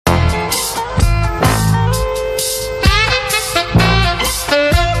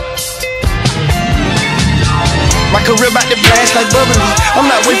real about the blast like Bubbly. I'm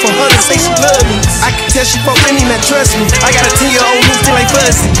not waiting for her to say she love me. I can tell she fuck with me, not trust me. I got a 10-year-old who still ain't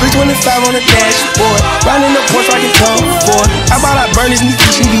fussy. 325 on the dashboard, riding the Porsche like a Tom Ford. I bought out Bernie's new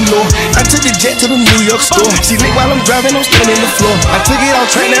kitchen velour. I took the jet to the New York store. She lit while I'm driving, I'm standing on the floor. I took it off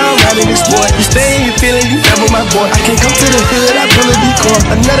track, now I'm riding this boy. You stay in your feeling, you never my boy. I can't come to the hood, I pull a decoy.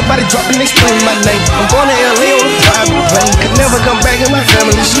 Another body dropping, they screaming my name. I'm going to LA on a private plane. Could never come back in my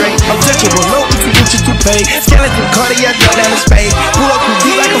family straight. I'm touchable, no if you get you paid. Skeleton cardiac, drop down the spade. Pull up too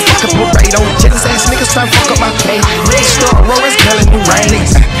deep like a fucking parade. On jealous ass niggas trying to fuck up my pay. Red star, Rollers, telling me rain.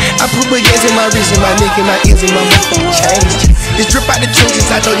 I put baguettes in my wrist, in my neck, in my ears, in my motherfucking chains. This drip out the trenches,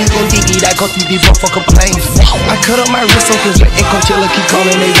 I know you gon' dig it. I go through these motherfucking planes. I cut up my wrist on cause and Coachella keep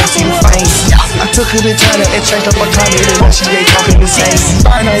calling, they won't see the fame. I took her to China and changed up my climate, and now she ain't talking the same.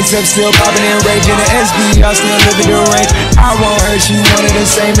 Fire nights up, still popping and raging. The SB, I still living the range. I want her, she wanted the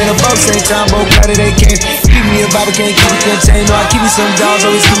same. And the folks same time, both glad they came. Give me a Bible, can't keep it contained. No, I keep me some dogs,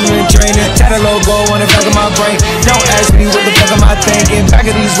 always keep me in training. Tatted logo on the back of my brain. Don't ask me what the fuck am I thinking. Back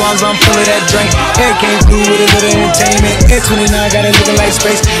of these walls, I'm full of that drink. Air came through with a little entertainment. Air 29 got it looking like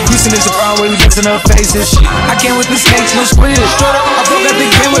space. Houston is a problem where we bustin' her faces. I came with the snakes, no squid. I broke out the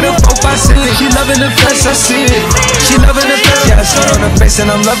game with a 4-5 ceiling. She loving the flesh, I see it. She loving the flesh, yeah, I showed on her face. And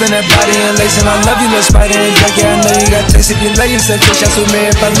I'm loving that body and lace. And I love you, little spider and jack. Yeah, I know you got taste. If you lay yourself, take shots with me.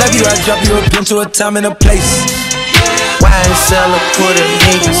 If I love you, I drop you a pin to a time and a place. Wine cellar, put a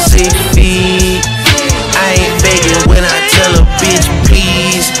nigga 6 feet. I ain't begging when I tell a bitch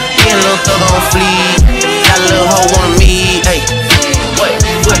please. Me and Lil Thug on fleek. Got a little hoe on me. Hey,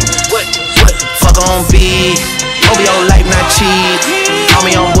 what? Fuck on big. Over your life, not cheap. Call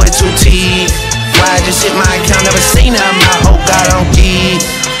me on boy 2T. Why I just hit my account, never seen that. My whole God on G.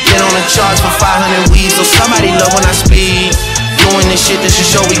 Been on the charts for 500 weeks, so somebody love when I speak. Doing this shit, this is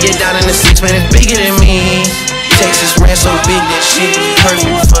show we get down in the 6, man, it's bigger than me. Texas ran so big, that shit is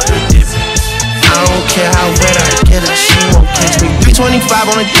perfect for the dip. I don't care how wet I get her, she won't catch me.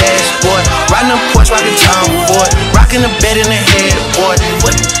 325 on the dashboard, riding the Porsche like a Tom Ford, rocking the bed in the headboard.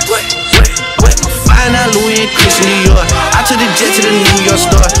 What? Flying out Louis and Chris in New York. I took the jet to the New York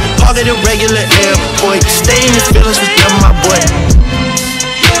store, park at a regular airport. Stay in your feelings with them, my boy.